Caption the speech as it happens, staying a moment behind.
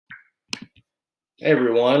Hey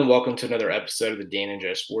everyone, welcome to another episode of the Dan and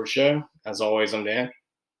Joe Sports Show. As always, I'm Dan.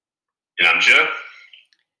 And I'm Joe.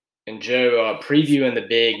 And Joe, previewing the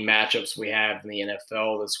big matchups we have in the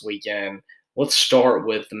NFL this weekend, let's start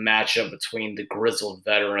with the matchup between the grizzled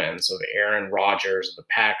veterans of Aaron Rodgers of the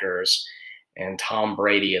Packers and Tom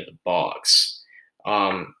Brady of the Bucs.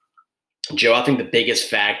 Um, Joe, I think the biggest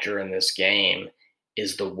factor in this game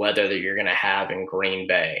is the weather that you're going to have in Green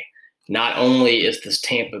Bay. Not only is this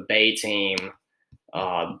Tampa Bay team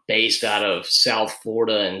based out of South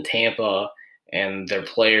Florida and Tampa, and their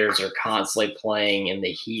players are constantly playing in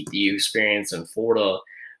the heat that you experience in Florida.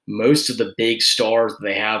 Most of the big stars that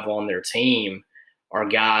they have on their team are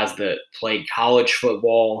guys that played college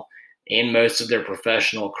football and most of their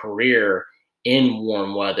professional career in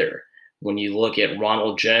warm weather. When you look at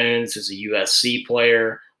Ronald Jones as a USC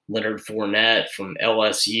player, Leonard Fournette from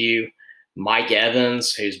LSU, Mike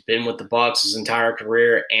Evans, who's been with the Bucs his entire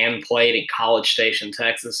career and played in College Station,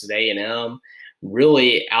 Texas at A&M.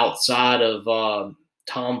 Really, outside of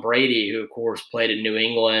Tom Brady, who of course played in New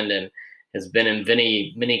England and has been in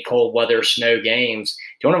many cold weather snow games,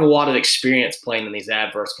 don't have a lot of experience playing in these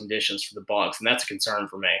adverse conditions for the Bucs, and that's a concern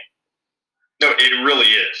for me. No, it really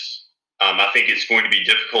is. I think it's going to be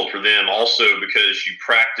difficult for them also because you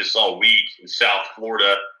practice all week in South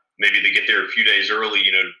Florida. Maybe they get there a few days early,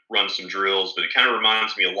 to run some drills. But it kind of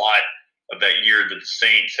reminds me a lot of that year that the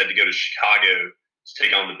Saints had to go to Chicago to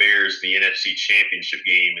take on the Bears in the NFC Championship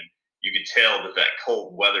game. And you could tell that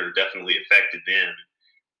cold weather definitely affected them.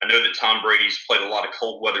 I know that Tom Brady's played a lot of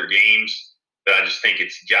cold weather games, but I just think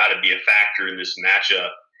it's got to be a factor in this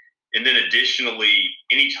matchup. And then additionally,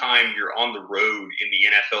 anytime you're on the road in the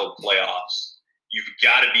NFL playoffs, you've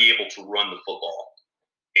got to be able to run the football.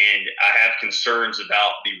 And I have concerns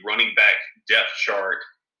about the running back depth chart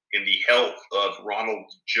and the health of Ronald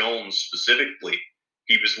Jones specifically.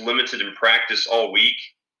 He was limited in practice all week.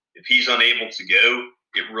 If he's unable to go,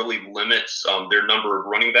 it really limits their number of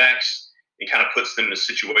running backs and kind of puts them in a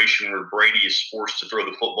situation where Brady is forced to throw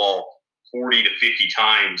the football 40 to 50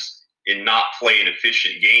 times and not play an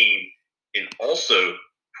efficient game, and also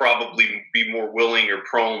probably be more willing or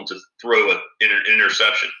prone to throw an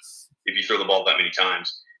interception if you throw the ball that many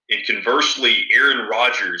times. And conversely, Aaron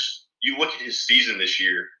Rodgers, you look at his season this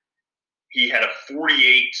year, he had a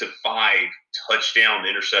 48-5 touchdown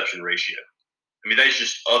interception ratio. I mean, that's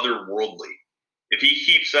just otherworldly. If he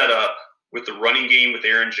keeps that up with the running game with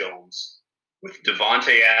Aaron Jones, with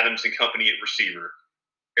Devontae Adams and company at receiver,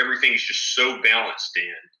 everything's just so balanced,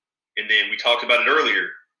 Dan. And then we talked about it earlier.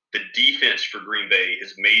 The defense for Green Bay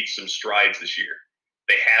has made some strides this year.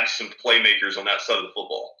 They have some playmakers on that side of the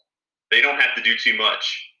football. They don't have to do too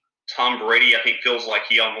much. Tom Brady, I think, feels like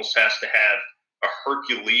he almost has to have a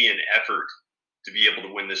Herculean effort to be able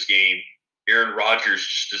to win this game. Aaron Rodgers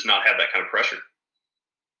just does not have that kind of pressure.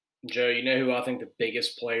 Joe, you know who I think the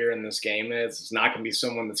biggest player in this game is? It's not going to be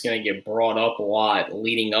someone that's going to get brought up a lot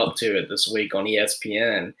leading up to it this week on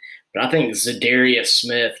ESPN. But I think Za'Darius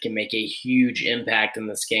Smith can make a huge impact in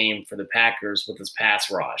this game for the Packers with his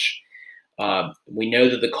pass rush. We know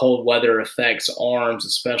that the cold weather affects arms,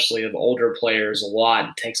 especially of older players, a lot.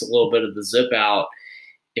 It takes a little bit of the zip out.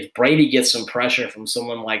 If Brady gets some pressure from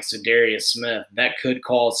someone like Za'Darius Smith, that could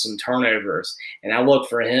cause some turnovers. And I look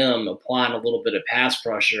for him applying a little bit of pass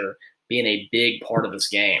pressure being a big part of this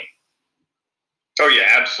game. Oh,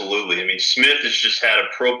 yeah, absolutely. I mean, Smith has just had a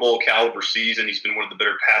Pro Bowl caliber season. He's been one of the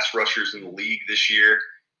better pass rushers in the league this year.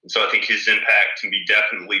 And so I think his impact can be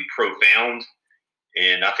definitely profound.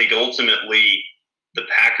 And I think ultimately the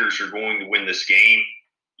Packers are going to win this game.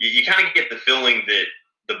 You kind of get the feeling that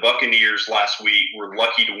the Buccaneers last week were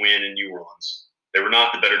lucky to win in New Orleans. They were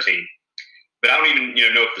not the better team. But I don't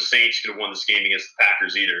even know if the Saints could have won this game against the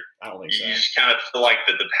Packers either. I don't think so. You just kind of feel like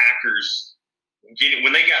that the Packers,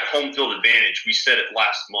 when they got home field advantage, we said it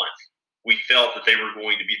last month, we felt that they were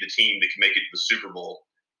going to be the team that could make it to the Super Bowl.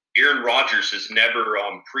 Aaron Rodgers has never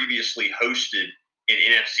previously hosted an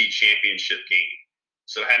NFC championship game.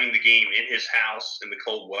 So having the game in his house in the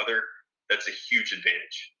cold weather, that's a huge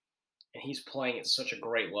advantage. And he's playing at such a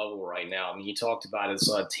great level right now. I mean, you talked about his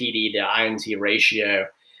TD to INT ratio.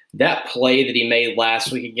 That play that he made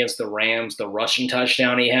last week against the Rams, the rushing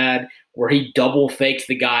touchdown he had, where he double faked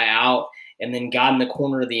the guy out and then got in the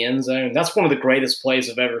corner of the end zone, that's one of the greatest plays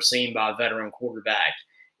I've ever seen by a veteran quarterback.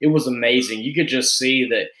 It was amazing. You could just see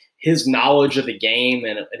that his knowledge of the game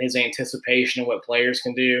and his anticipation of what players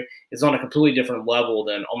can do is on a completely different level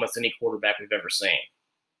than almost any quarterback we've ever seen.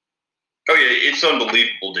 Oh, yeah, it's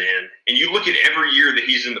unbelievable, Dan. And you look at every year that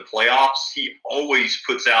he's in the playoffs, he always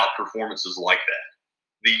puts out performances like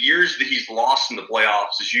that. The years that he's lost in the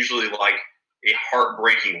playoffs is usually like a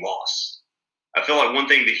heartbreaking loss. I feel like one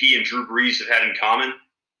thing that he and Drew Brees have had in common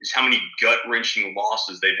is how many gut-wrenching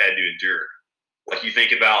losses they've had to endure. Like you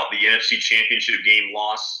think about the NFC Championship game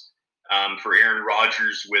loss for Aaron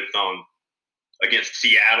Rodgers with against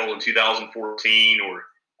Seattle in 2014, or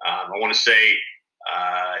I want to say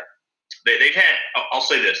they've had. I'll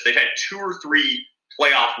say this: they've had 2 or 3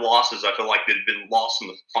 playoff losses. I feel like that have been lost in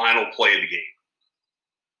the final play of the game.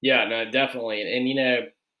 Yeah, no, definitely.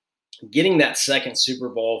 And getting that second Super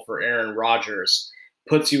Bowl for Aaron Rodgers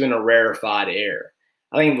puts you in a rarefied air.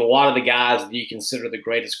 I think a lot of the guys that you consider the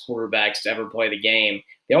greatest quarterbacks to ever play the game,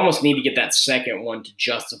 they almost need to get that second one to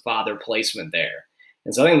justify their placement there.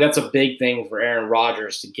 And so I think that's a big thing for Aaron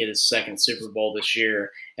Rodgers to get his second Super Bowl this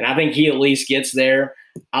year. And I think he at least gets there.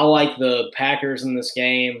 I like the Packers in this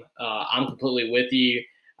game. I'm completely with you.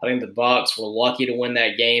 I think the Bucs were lucky to win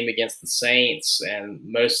that game against the Saints, and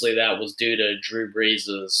mostly that was due to Drew Brees'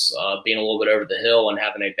 being a little bit over the hill and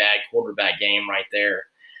having a bad quarterback game right there.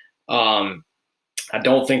 I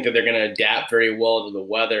don't think that they're going to adapt very well to the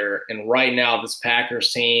weather. And right now, this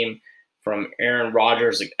Packers team, from Aaron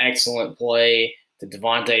Rodgers' excellent play to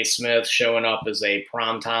Devontae Smith showing up as a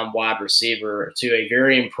primetime wide receiver to a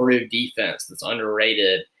very improved defense that's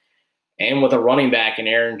underrated, and with a running back in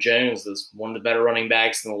Aaron Jones, that's one of the better running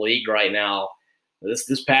backs in the league right now.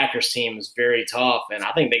 This Packers team is very tough, and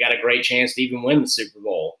I think they got a great chance to even win the Super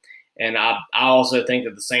Bowl. And I also think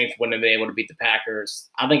that the Saints wouldn't have been able to beat the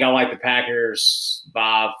Packers. I think I like the Packers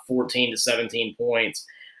by 14 to 17 points.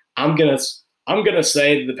 I'm gonna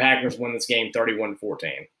say that the Packers win this game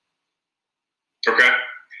 31-14. Okay.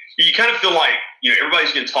 You kind of feel like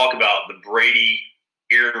everybody's going to talk about the Brady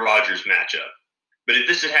Aaron Rodgers matchup. But if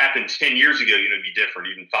this had happened 10 years ago, it'd be different,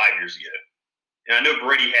 even 5 years ago. And I know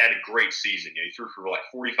Brady had a great season. He threw for like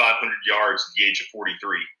 4,500 yards at the age of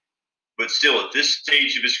 43. But still, at this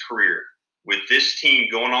stage of his career, with this team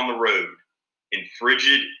going on the road in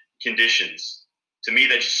frigid conditions, to me,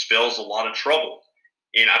 that just spells a lot of trouble.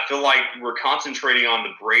 And I feel like we're concentrating on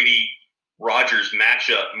the Brady-Rodgers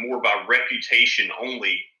matchup more by reputation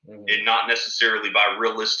only and not necessarily by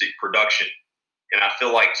realistic production. And I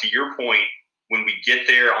feel like, to your point, when we get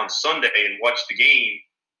there on Sunday and watch the game,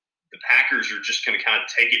 the Packers are just going to kind of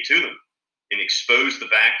take it to them and expose the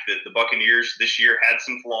fact that the Buccaneers this year had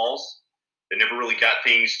some flaws. They never really got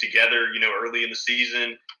things together, early in the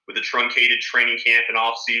season with a truncated training camp and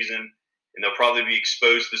off season, and they'll probably be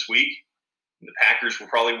exposed this week. And the Packers will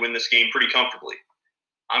probably win this game pretty comfortably.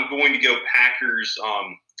 I'm going to go Packers,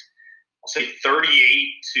 I'll say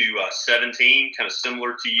 38-17, kind of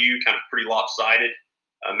similar to you, kind of pretty lopsided.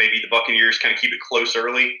 Maybe the Buccaneers kind of keep it close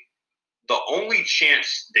early. The only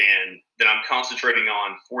chance, Dan, that I'm concentrating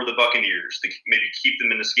on for the Buccaneers to maybe keep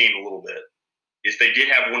them in this game a little bit is they did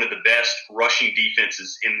have one of the best rushing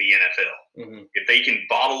defenses in the NFL. Mm-hmm. If they can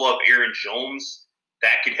bottle up Aaron Jones,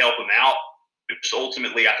 that could help them out. But just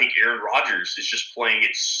ultimately, I think Aaron Rodgers is just playing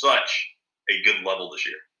at such a good level this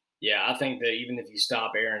year. Yeah, I think that even if you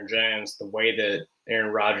stop Aaron Jones, the way that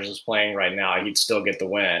Aaron Rodgers is playing right now, he'd still get the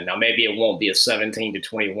win. Now, maybe it won't be a 17 to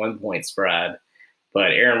 21 point spread,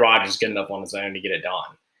 but Aaron Rodgers is good enough on his own to get it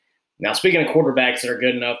done. Now, speaking of quarterbacks that are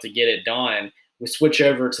good enough to get it done, we switch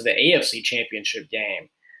over to the AFC Championship game.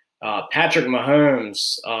 Patrick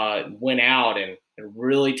Mahomes went out and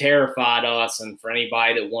really terrified us, and for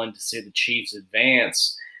anybody that wanted to see the Chiefs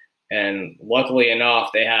advance. And luckily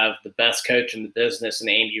enough, they have the best coach in the business in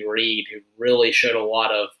Andy Reid, who really showed a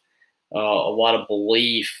lot of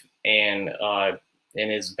belief in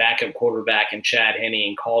his backup quarterback in Chad Henne,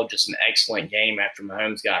 and called just an excellent game after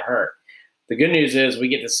Mahomes got hurt. The good news is we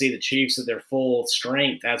get to see the Chiefs at their full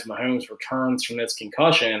strength as Mahomes returns from this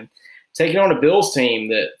concussion, taking on a Bills team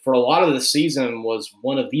that for a lot of the season was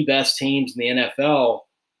one of the best teams in the NFL,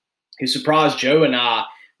 who surprised Joe and I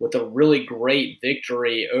with a really great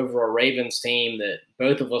victory over a Ravens team that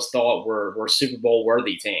both of us thought were a Super Bowl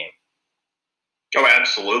worthy team. Oh,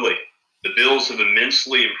 absolutely. The Bills have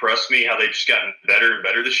immensely impressed me, how they've just gotten better and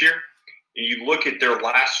better this year. And you look at their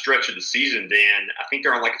last stretch of the season, Dan, I think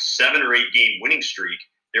they're on like a 7 or 8 game winning streak.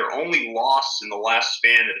 Their only loss in the last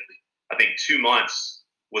span of, I think, 2 months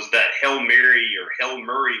was that Hail Mary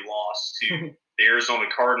loss to the Arizona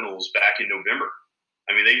Cardinals back in November.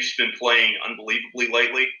 I mean, they've just been playing unbelievably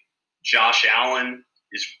lately. Josh Allen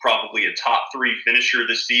is probably a top 3 finisher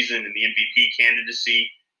this season in the MVP candidacy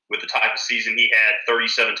with the type of season he had,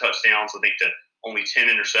 37 touchdowns, I think, to only 10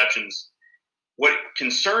 interceptions. What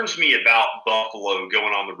concerns me about Buffalo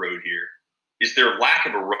going on the road here is their lack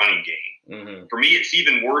of a running game. Mm-hmm. For me, it's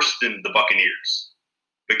even worse than the Buccaneers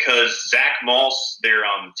because Zach Moss, their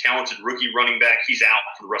talented rookie running back, he's out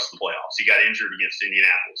for the rest of the playoffs. He got injured against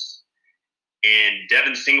Indianapolis. And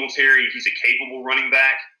Devin Singletary, he's a capable running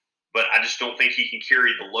back, but I just don't think he can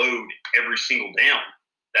carry the load every single down.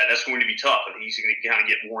 That's going to be tough. I think he's going to kind of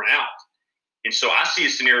get worn out. And so I see a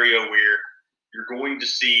scenario where you're going to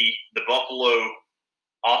see the Buffalo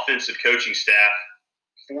offensive coaching staff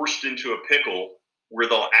forced into a pickle where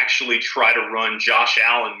they'll actually try to run Josh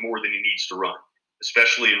Allen more than he needs to run,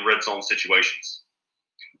 especially in red zone situations.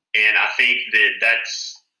 And I think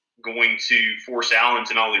that's going to force Allen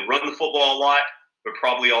to not only run the football a lot, but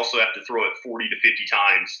probably also have to throw it 40 to 50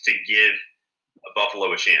 times to give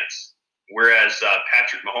Buffalo a chance. Whereas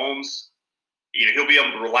Patrick Mahomes, he'll be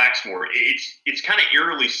able to relax more. It's kind of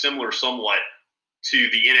eerily similar somewhat to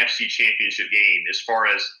the NFC Championship game as far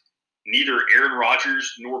as neither Aaron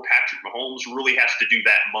Rodgers nor Patrick Mahomes really has to do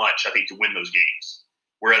that much, I think, to win those games.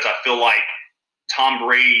 Whereas I feel like Tom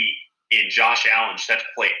Brady and Josh Allen just have to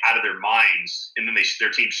play out of their minds, and then their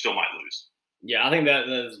team still might lose. Yeah, I think that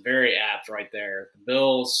is very apt right there. The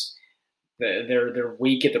Bills, they're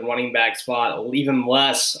weak at the running back spot, even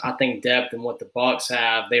less, I think, depth than what the Bucs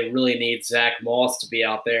have. They really need Zach Moss to be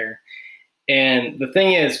out there. And the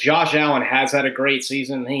thing is, Josh Allen has had a great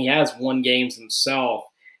season. He has won games himself.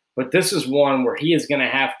 But this is one where he is going to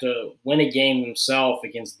have to win a game himself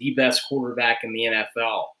against the best quarterback in the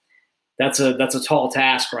NFL. That's a tall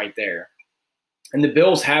task right there. And the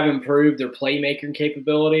Bills have improved their playmaking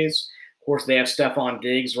capabilities. Of course, they have Stephon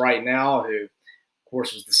Diggs right now, who, of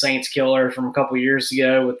course, was the Saints killer from a couple years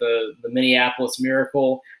ago with the Minneapolis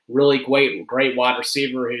Miracle. Really great wide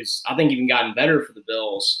receiver who's, I think, even gotten better for the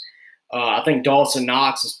Bills. I think Dawson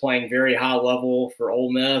Knox is playing very high level for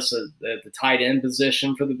Ole Miss at the tight end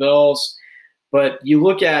position for the Bills. But you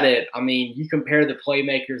look at it, I mean, you compare the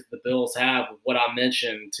playmakers the Bills have, what I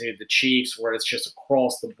mentioned, to the Chiefs, where it's just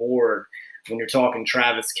across the board. When you're talking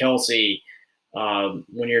Travis Kelce,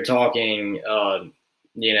 when you're talking,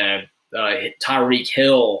 Tyreek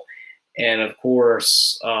Hill, and of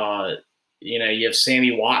course, you have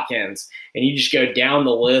Sammy Watkins, and you just go down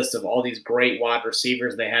the list of all these great wide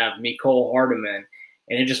receivers they have, Mecole Hardman,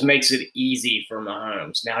 and it just makes it easy for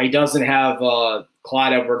Mahomes. Now, he doesn't have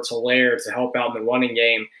Clyde Edwards-Helaire to help out in the running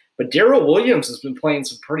game, but Darrell Williams has been playing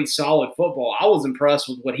some pretty solid football. I was impressed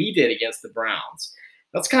with what he did against the Browns.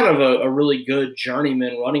 That's kind of a really good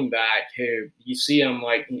journeyman running back who you see him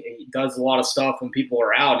like he does a lot of stuff when people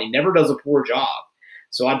are out, and he never does a poor job.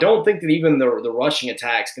 So I don't think that even the rushing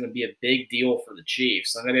attack is going to be a big deal for the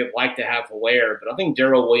Chiefs. I know they'd like to have Helaire, but I think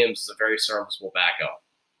Darrell Williams is a very serviceable backup.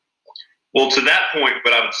 Well, to that point,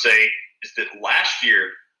 what I would say is that last year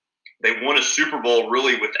they won a Super Bowl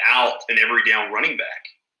really without an every down running back.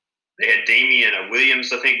 They had Damian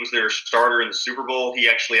Williams, I think, was their starter in the Super Bowl. He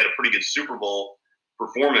actually had a pretty good Super Bowl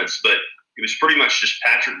performance, but it was pretty much just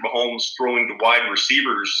Patrick Mahomes throwing to wide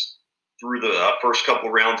receivers through the first couple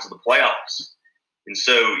of rounds of the playoffs. And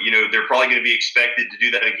so, they're probably going to be expected to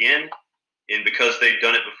do that again. And because they've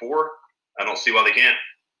done it before, I don't see why they can't.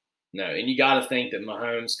 No, and you got to think that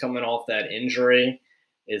Mahomes coming off that injury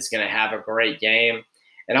is going to have a great game.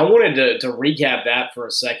 And I wanted to recap that for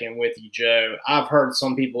a second with you, Joe. I've heard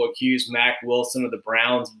some people accuse Mack Wilson of the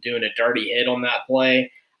Browns of doing a dirty hit on that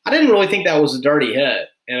play. I didn't really think that was a dirty hit.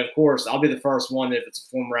 And, of course, I'll be the first one, if it's a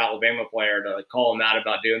former Alabama player, to call him out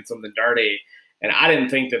about doing something dirty. And I didn't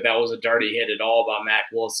think that was a dirty hit at all by Mack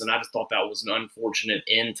Wilson. I just thought that was an unfortunate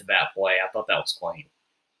end to that play. I thought that was clean.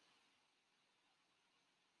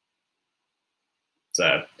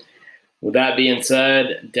 So, with that being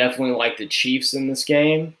said, definitely like the Chiefs in this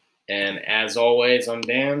game. And as always, I'm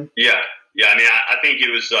Dan. Yeah. I mean, I think it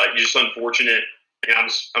was just unfortunate. And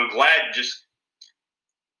I'm glad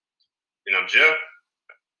Joe.